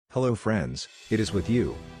Hello friends, it is with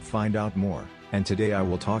you, find out more, and today I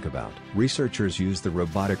will talk about researchers use the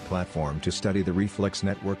robotic platform to study the reflex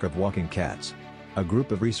network of walking cats. A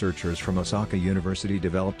group of researchers from Osaka University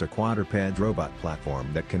developed a quadruped robot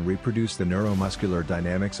platform that can reproduce the neuromuscular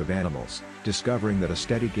dynamics of animals, discovering that a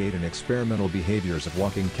steady gait and experimental behaviors of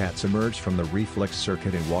walking cats emerged from the reflex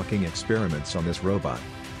circuit in walking experiments on this robot.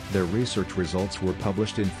 Their research results were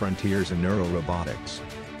published in Frontiers in Robotics.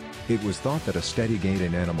 It was thought that a steady gait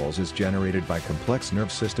in animals is generated by complex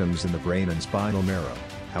nerve systems in the brain and spinal marrow.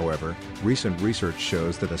 However, recent research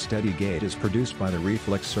shows that a steady gait is produced by the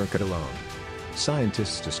reflex circuit alone.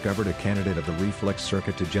 Scientists discovered a candidate of the reflex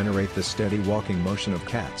circuit to generate the steady walking motion of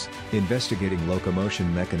cats, investigating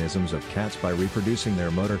locomotion mechanisms of cats by reproducing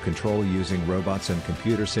their motor control using robots and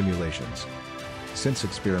computer simulations. Since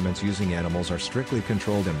experiments using animals are strictly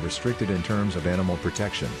controlled and restricted in terms of animal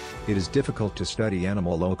protection, it is difficult to study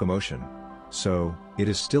animal locomotion. So, it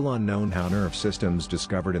is still unknown how nerve systems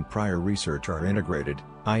discovered in prior research are integrated,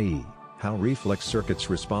 i.e., how reflex circuits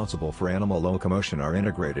responsible for animal locomotion are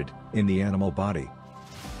integrated in the animal body.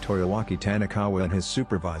 Toyoaki Tanikawa and his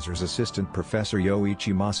supervisor's assistant Professor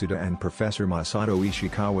Yoichi Masuda and Professor Masato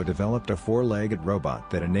Ishikawa developed a four-legged robot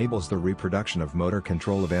that enables the reproduction of motor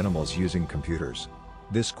control of animals using computers.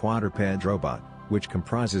 This quadruped robot, which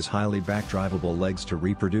comprises highly backdrivable legs to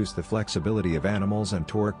reproduce the flexibility of animals and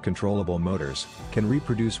torque-controllable motors, can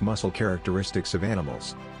reproduce muscle characteristics of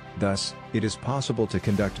animals. Thus, it is possible to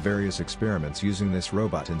conduct various experiments using this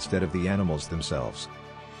robot instead of the animals themselves.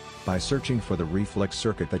 By searching for the reflex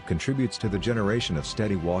circuit that contributes to the generation of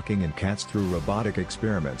steady walking in cats through robotic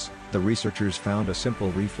experiments, the researchers found a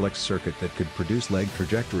simple reflex circuit that could produce leg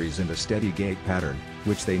trajectories in a steady gait pattern,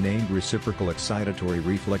 which they named reciprocal excitatory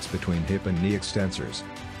reflex between hip and knee extensors.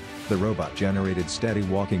 The robot generated steady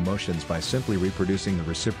walking motions by simply reproducing the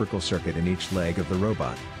reciprocal circuit in each leg of the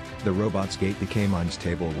robot. The robot's gait became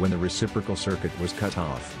unstable when the reciprocal circuit was cut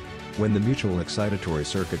off. When the mutual excitatory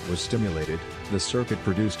circuit was stimulated, the circuit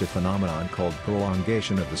produced a phenomenon called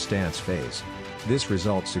prolongation of the stance phase. This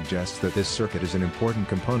result suggests that this circuit is an important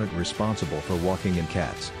component responsible for walking in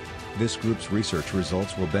cats. This group's research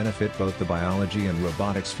results will benefit both the biology and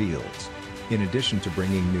robotics fields. In addition to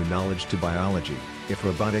bringing new knowledge to biology, if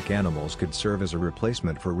robotic animals could serve as a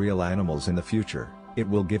replacement for real animals in the future, it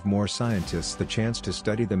will give more scientists the chance to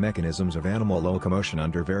study the mechanisms of animal locomotion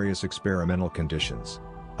under various experimental conditions.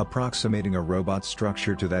 Approximating a robot's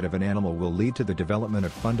structure to that of an animal will lead to the development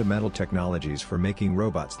of fundamental technologies for making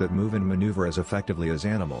robots that move and maneuver as effectively as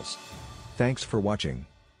animals. Thanks for watching.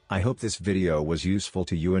 I hope this video was useful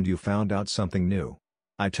to you and you found out something new.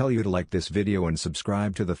 I tell you to like this video and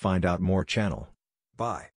subscribe to the Find Out More channel. Bye.